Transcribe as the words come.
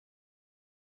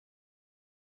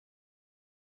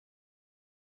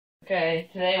Okay,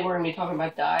 today we're gonna be talking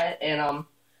about diet and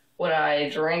what I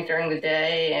drink during the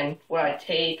day and what I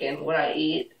take and what I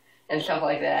eat and stuff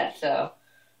like that. So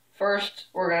first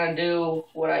we're gonna do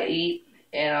what I eat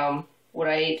and what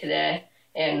I ate today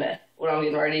and what I'm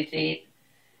getting ready to eat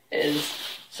is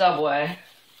Subway,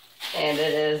 and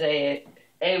it is a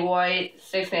egg white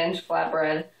 6-inch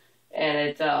flatbread, and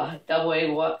it's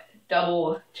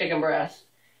double chicken breast,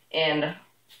 and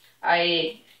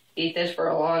I eat this for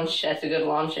a lunch. That's a good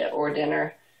lunch or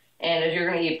dinner. And if you're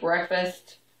going to eat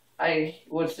breakfast, I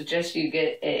would suggest you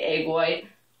get an egg white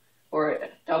or a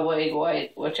double egg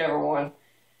white, whichever one.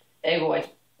 Egg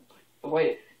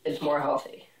white is more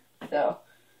healthy. So,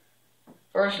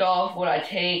 first off, what I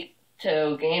take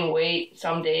to gain weight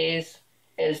some days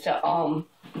is to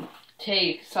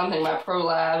take something by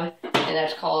ProLab, and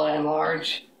that's called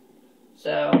Enlarge.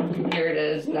 So, here it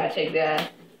is, and I take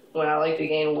that when I like to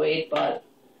gain weight, but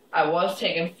I was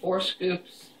taking 4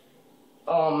 scoops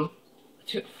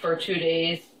for 2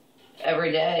 days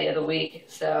every day of the week,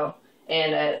 so,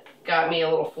 and it got me a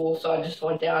little full, so I just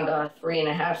went down to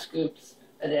 3.5 scoops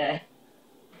a day.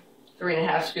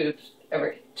 3.5 scoops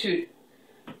every two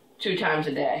times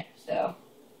a day. So,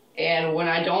 and when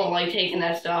I don't like taking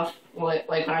that stuff, like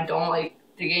when I don't like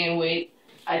to gain weight,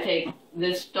 I take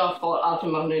this stuff called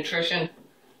Optimum Nutrition.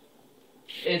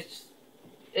 It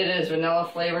is vanilla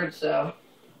flavored, so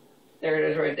there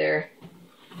it is right there.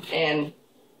 And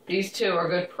these two are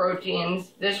good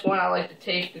proteins. This one I like to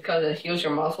take because it heals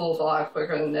your muscles a lot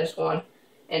quicker than this one.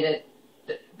 And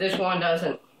this one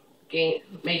doesn't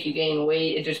make you gain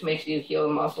weight. It just makes you heal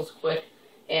the muscles quick.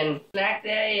 And snack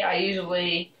day, I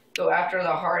usually go after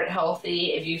the Heart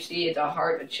Healthy. If you see it's a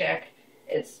heart to check,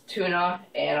 it's tuna.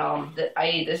 And I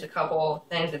eat this a couple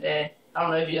things a day. I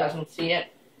don't know if you guys can see it.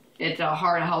 It's a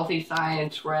Heart Healthy sign.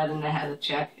 It's red and it has a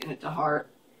check, and it's a heart.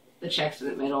 The check's in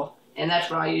the middle, and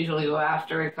that's what I usually go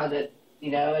after because it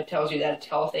tells you that it's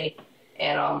healthy.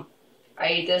 And I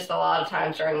eat this a lot of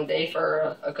times during the day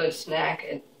for a good snack.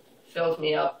 It fills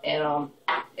me up, and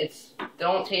they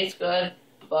don't taste good,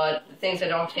 but the things that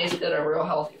don't taste good are real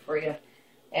healthy for you.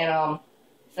 And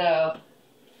so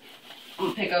I'm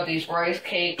gonna pick up these rice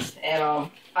cakes,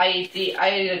 and I eat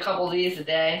a couple of these a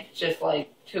day, just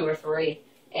like 2 or 3,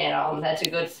 and that's a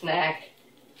good snack.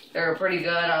 They're pretty good.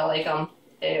 I like them.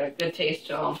 They have a good taste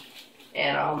to them,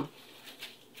 and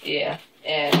yeah.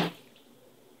 And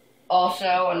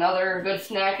also another good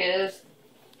snack is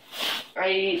I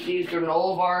eat these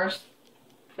granola bars.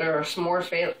 They're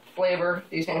s'mores flavor.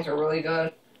 These things are really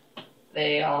good.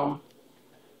 They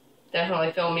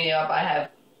definitely fill me up. I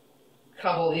have a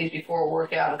couple of these before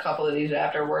workout and a couple of these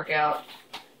after workout.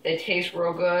 They taste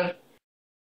real good.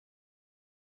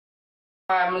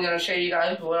 I'm gonna show you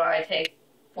guys what I take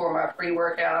for my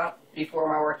pre-workout, before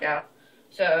my workout.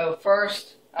 So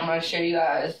first, I'm going to show you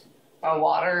guys my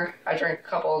water. I drink a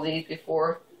couple of these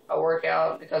before I work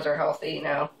out because they're healthy,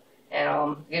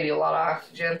 and give you a lot of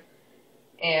oxygen.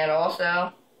 And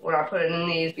also, what I put in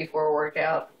these before a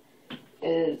workout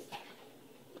is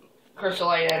Crystal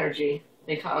Light Energy.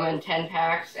 They come in 10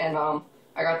 packs, and I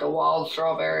got the wild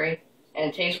strawberry, and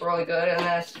it tastes really good in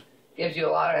this. Gives you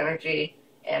a lot of energy,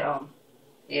 and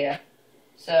yeah.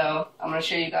 So, I'm going to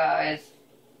show you guys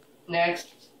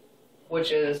next,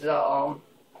 which is the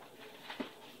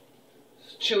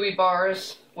Chewy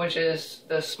Bars, which is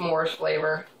the s'mores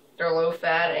flavor. They're low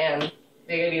fat, and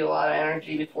they give you a lot of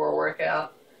energy before a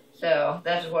workout. So,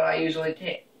 that's what I usually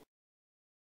take.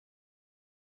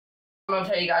 I'm going to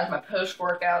tell you guys my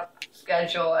post-workout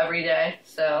schedule every day.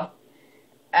 So,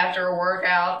 after a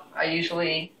workout, I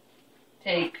usually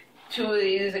take 2 of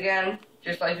these again,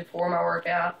 just like before my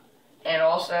workout. And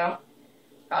also,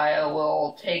 I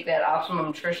will take that Optimum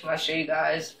Nutrition I show you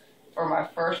guys for my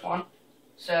first one.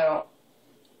 So,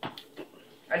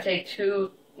 I take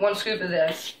 1 scoop of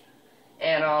this,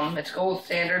 and it's gold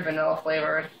standard vanilla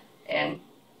flavored, and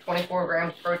 24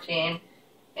 grams protein,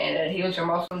 and it heals your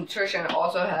muscle. Nutrition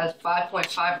also has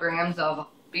 5.5 grams of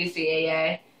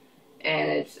BCAA,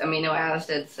 and it's amino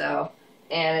acids. So,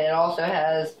 and it also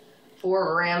has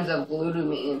 4 grams of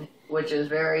glutamine, which is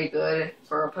very good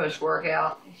for a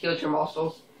post-workout. It heals your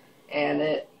muscles, and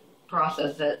it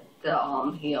processes it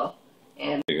to heal.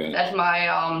 And that's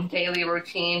my daily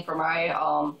routine for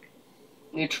my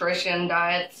nutrition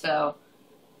diet. So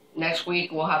next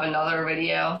week we'll have another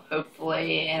video,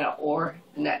 hopefully, or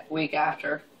the next week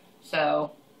after.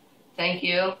 So thank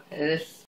you.